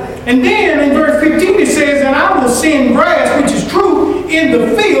 And then in verse 15 it says, and I will send grass, which is true, in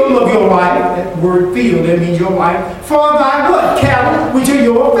the field of your life. That word field, that means your life. For thy what? Cattle, which are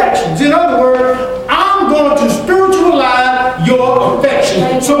your affections. In other words, I'm going to spiritualize your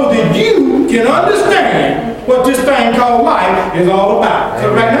affections so that you can understand what this thing called life is all about.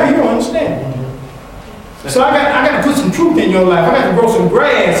 So right now you don't understand. So I got to put some truth in your life. I got to grow some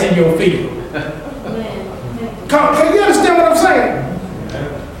grass in your field. Can you understand what I'm saying?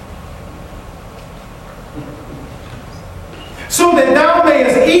 So that thou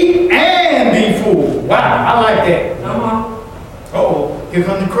mayest eat and be full. Wow, I like that. Uh-oh, here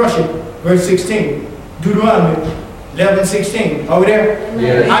comes the crushing. Verse 16. Deuteronomy 11:16. Over there?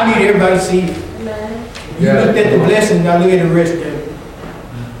 Yes. I need everybody to see it. You looked at the blessing, now look at the rest of it.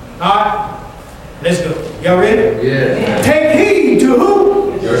 Alright? Let's go. Y'all ready? Yes. Take heed to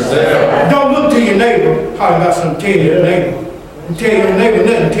who? Yourself. Don't look to your neighbor. How about something tell your neighbor? Don't tell your neighbor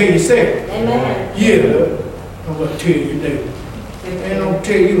nothing, tell yourself. Amen. Yeah. Don't want to tell your neighbor. And don't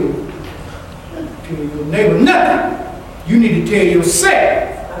tell your neighbor nothing. You need to tell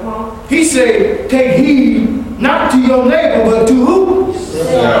yourself. He said, take heed not to your neighbor, but to who?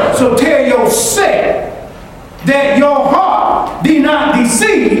 Yourself. So tell yourself. that your heart be not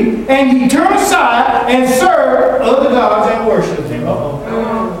deceived, and ye turn aside and serve other gods and worship them.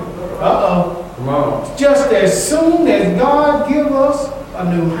 Come on. Just as soon as God give us a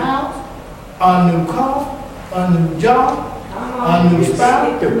new house, a new car, a new job, a new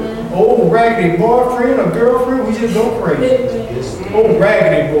spouse, old raggedy boyfriend or girlfriend, we just go crazy. Old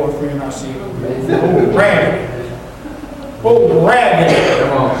raggedy boyfriend, I see. Old raggedy. Old raggedy.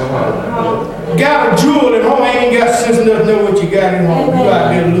 Come on. Got a jewel at home, ain't got sense enough to know what you got at home. You out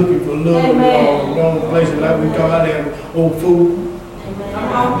there looking for love in all places like we talk about that old food.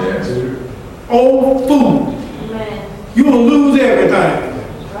 Old food. You will lose everything.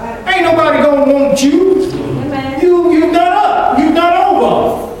 Ain't nobody gonna want you. You done up. You done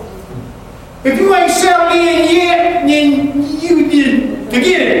over. If you ain't settled in yet, then you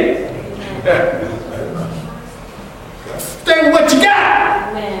forget it. Stay with what you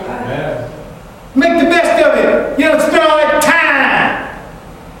got. Make the best of it. You don't spend all that time.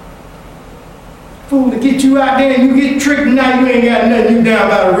 Fool to get you out there and you get tricked and now you ain't got nothing. You down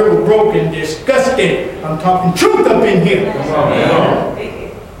by the river broken, disgusted. I'm talking truth up in here.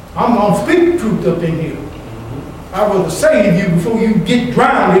 I'm going to speak truth up in here. I rather save you before you get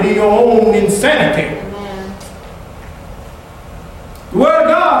drowned in your own insanity. The Word of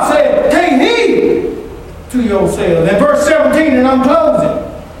God said, take heed to yourselves. And verse 17, and I'm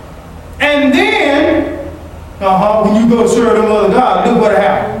closing. And then, when you go serve them other God, look what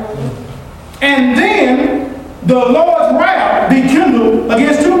happened. And then the Lord's wrath be kindled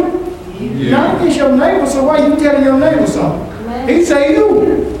against who? Not against your neighbor, so why you telling your neighbor something? He say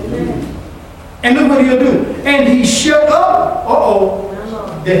you. And look what he'll do. And he shut up,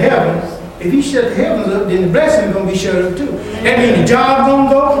 the heavens. If he shut the heavens up, then the blessing is going to be shut up too. That means the job going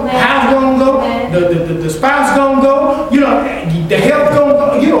to go, the house going to go, the spouse going to go, the health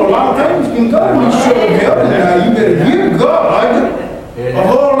going to go. A lot of things can go when you shut up heaven. Now you better hear God. A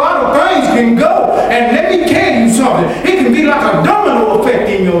whole lot of things can go. And let me tell you something. It can be like a domino effect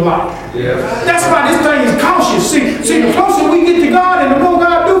in your life. That's why this thing is cautious. See, the closer we get to God and the more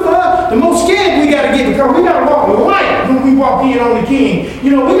God do for us, the more scared we got to get, because we got to walk right when we walk in on the King. We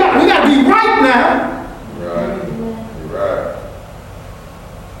got to be right now. Right.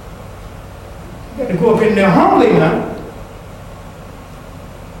 You got to go up in there humbly now.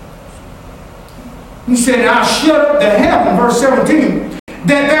 He said, I'll shut up the heaven, verse 17, that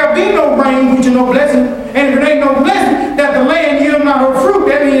there be no rain, which is no blessing, and if it ain't no blessing, that the land yield not her fruit.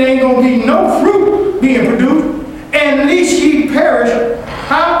 That means there ain't going to be no fruit being produced, and least ye perish.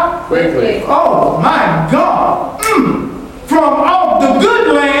 How? Quickly. Oh my God. From off the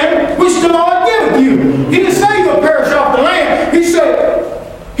good land which the Lord giveth you. He didn't say you'll perish off the land. He said,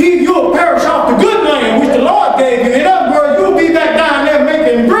 you'll perish off the good land which the Lord gave you. In other words, you'll be back down there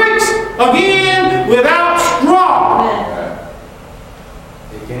making bricks again without straw.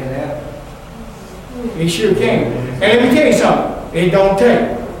 It can't happen. It sure can. And let me tell you something. It don't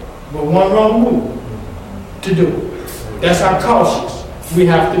take but one wrong move to do it. That's how cautious we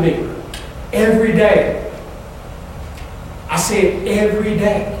have to be. Every day. I said every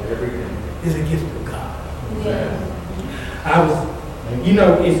day is a gift of God. I was,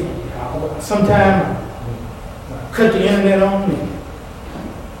 sometimes I cut the internet on and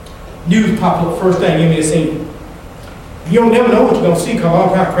news pop up first thing, give me a scene. You don't never know what you're going to see because all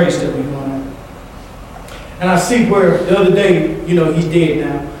kind of crazy stuff is going on. And I see where the other day, he's dead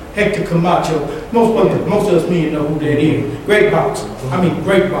now. Hector Camacho. Most of us men know who that is. Great boxer.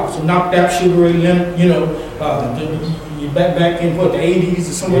 Great boxer. Knocked out Sugar Ray Leonard, back in the 80s or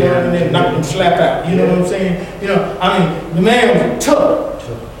somewhere around there, knocked him slap out. You know what I'm saying? The man was tough.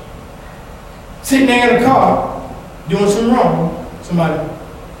 Sitting there in the car, doing something wrong. Somebody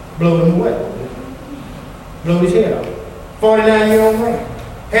blowed him away. Blowed his head off. 49-year-old man.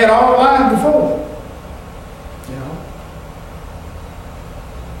 Had all the lives before.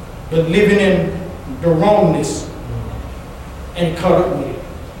 But living in the wrongness and caught up with it.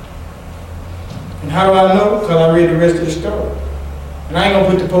 And how do I know? Because I read the rest of the story. And I ain't going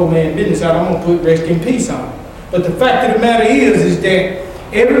to put the poor man business out. I'm going to put rest in peace on it. But the fact of the matter is that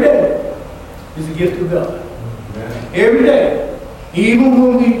every day is a gift of God. Every day. Even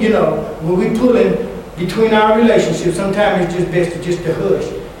when we pull in between our relationships, sometimes it's just best to hush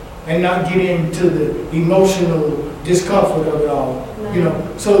and not get into the emotional discomfort of it all.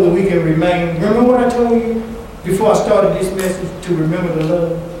 So that we can remain. Remember what I told you before I started this message, to remember the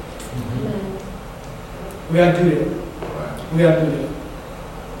love? We got to do that. We got to do that.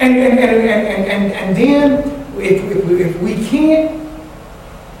 And then if we can't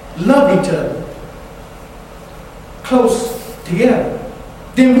love each other close together,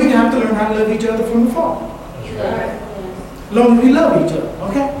 then we have to learn how to love each other from afar. Yes. As long as we love each other,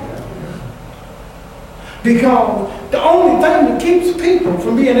 okay? Because the only thing that keeps people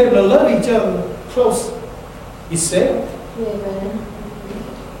from being able to love each other close is self. Amen.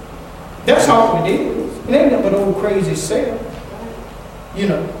 That's all it is. It ain't nothing but old crazy self. You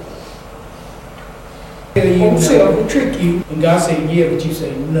know. Your self will trick you. And God said, yeah, but you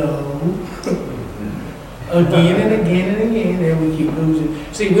say no. Again and again and again, and we keep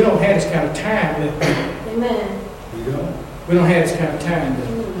losing. See, we don't have this kind of time left. Amen. We don't have this kind of time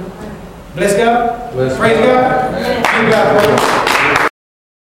left. Bless God. Bless Praise God. Amen. Give God praise.